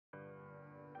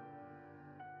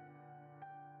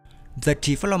The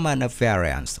development of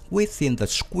variants within the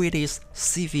Swedish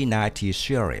CV90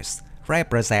 series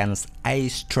represents a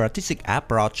strategic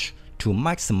approach to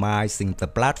maximizing the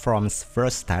platform's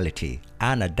versatility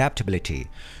and adaptability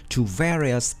to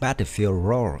various battlefield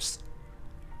roles.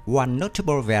 One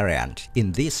notable variant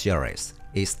in this series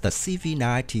is the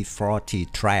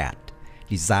CV9040 TriAD,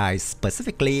 designed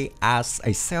specifically as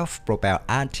a self-propelled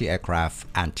anti-aircraft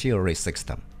artillery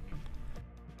system.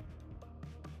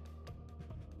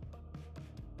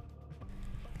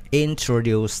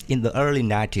 Introduced in the early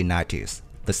 1990s,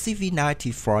 the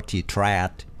CV9040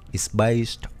 TriAD is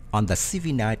based on the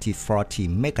CV9040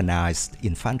 mechanized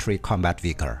infantry combat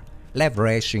vehicle,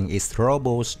 leveraging its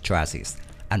robust chassis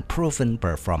and proven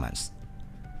performance.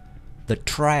 The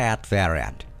TriAD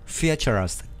variant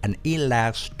features an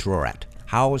enlarged turret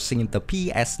housing the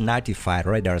PS95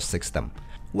 radar system,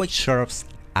 which serves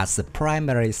as the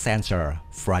primary sensor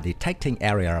for detecting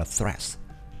aerial threats.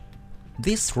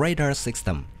 This radar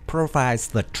system provides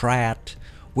the TriAD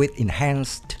with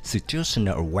enhanced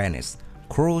situational awareness,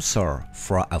 crucial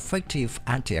for effective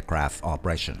anti-aircraft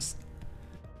operations.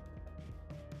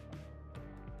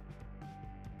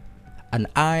 An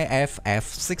IFF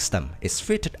system is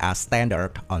fitted as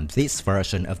standard on this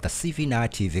version of the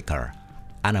CV90 vehicle,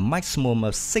 and a maximum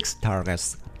of 6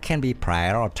 targets can be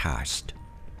prioritized.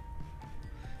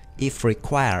 If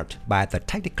required by the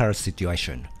tactical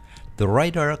situation, the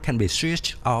radar can be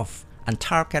switched off and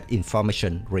target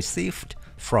information received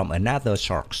from another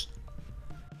source.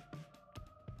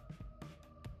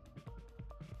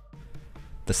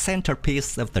 The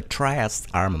centerpiece of the TriAD's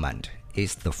armament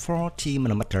is the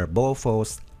 40mm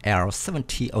Bofors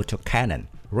L-70 autocannon,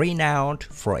 renowned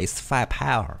for its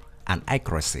firepower and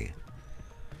accuracy.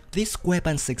 This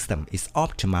weapon system is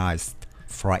optimized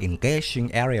for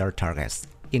engaging aerial targets,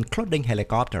 including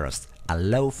helicopters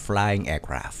and low-flying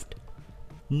aircraft.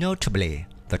 Notably,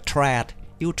 the TriAD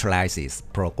utilizes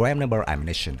programmable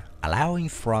ammunition, allowing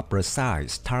for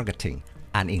precise targeting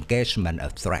and engagement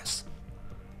of threats.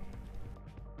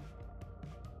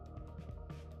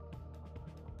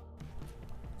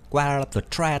 While the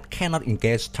TriAD cannot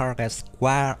engage targets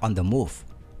while on the move,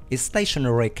 its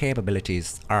stationary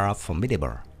capabilities are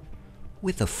formidable.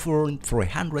 With a full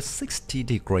 360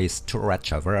 degrees turret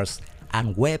traverse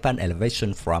and weapon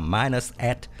elevation from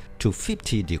 -8 to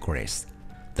 50 degrees,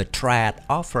 the TriAD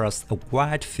offers a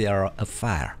wide field of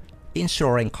fire,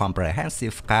 ensuring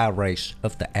comprehensive coverage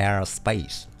of the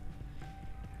airspace.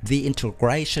 The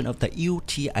integration of the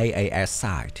UTAAS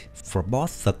sight for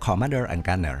both the commander and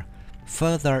gunner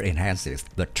further enhances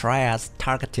the TriAD's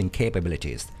targeting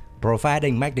capabilities,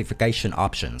 providing magnification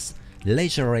options,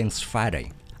 laser range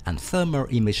fighting, and thermal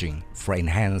imaging for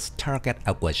enhanced target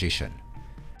acquisition.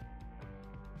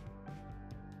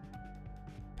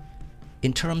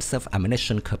 In terms of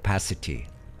ammunition capacity,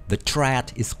 the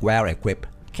TriAD is well equipped,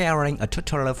 carrying a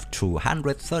total of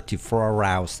 234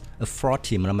 rounds of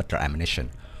 40mm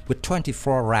ammunition, with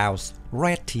 24 rounds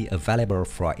readily available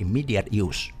for immediate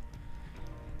use.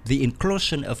 The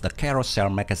inclusion of the carousel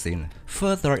magazine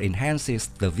further enhances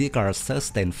the vehicle's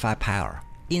sustained firepower,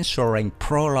 ensuring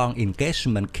prolonged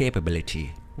engagement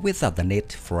capability without the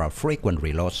need for frequent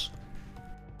reloads.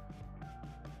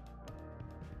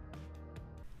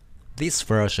 This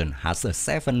version has a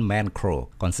 7-man crew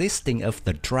consisting of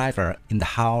the driver in the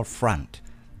hull front,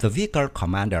 the vehicle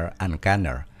commander and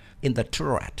gunner in the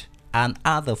turret, and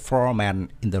other 4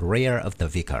 men in the rear of the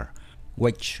vehicle,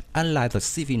 which, unlike the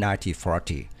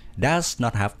CV9040, does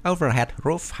not have overhead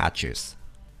roof hatches.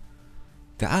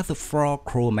 The other 4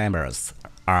 crew members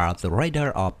are the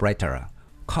radar operator,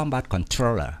 combat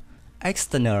controller,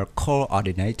 external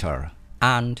coordinator,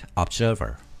 and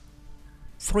observer.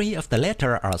 3 of the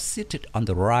latter are seated on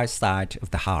the right side of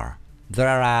the hull.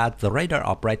 There are the radar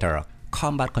operator,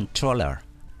 combat controller,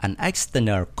 and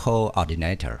external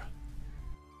coordinator.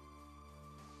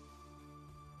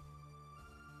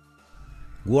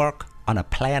 Work on a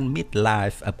planned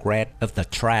mid-life upgrade of the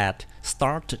TriAD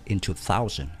started in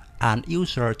 2000, and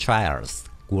user trials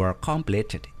were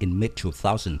completed in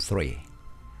mid-2003.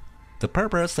 The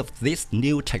purpose of this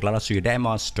new technology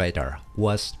demonstrator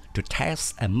was to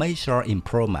test a major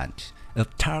improvement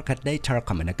of target data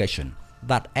communication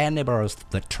that enables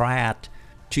the TriAD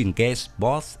to engage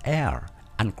both air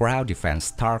and ground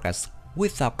defense targets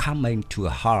without coming to a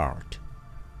halt.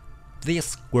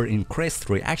 This will increase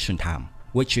reaction time,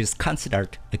 which is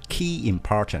considered a key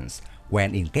importance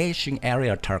when engaging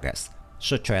aerial targets,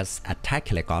 such as attack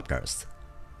helicopters.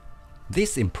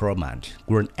 This improvement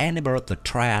will enable the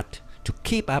TriAD to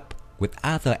keep up with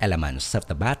other elements of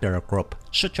the battle group,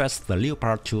 such as the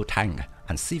Leopard 2 tank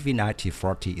and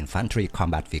CV9040 infantry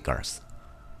combat vehicles.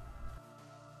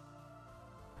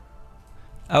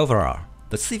 Overall,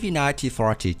 the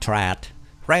CV9040 TriAD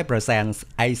represents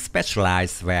a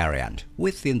specialized variant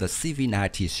within the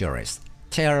CV90 series,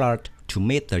 tailored to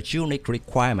meet the unique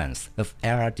requirements of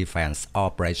air defense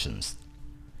operations.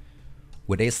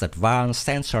 With its advanced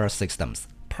sensor systems,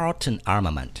 potent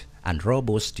armament, and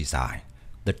robust design,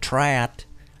 the TriAD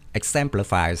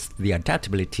exemplifies the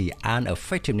adaptability and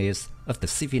effectiveness of the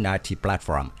CV90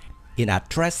 platform in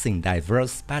addressing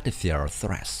diverse battlefield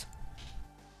threats.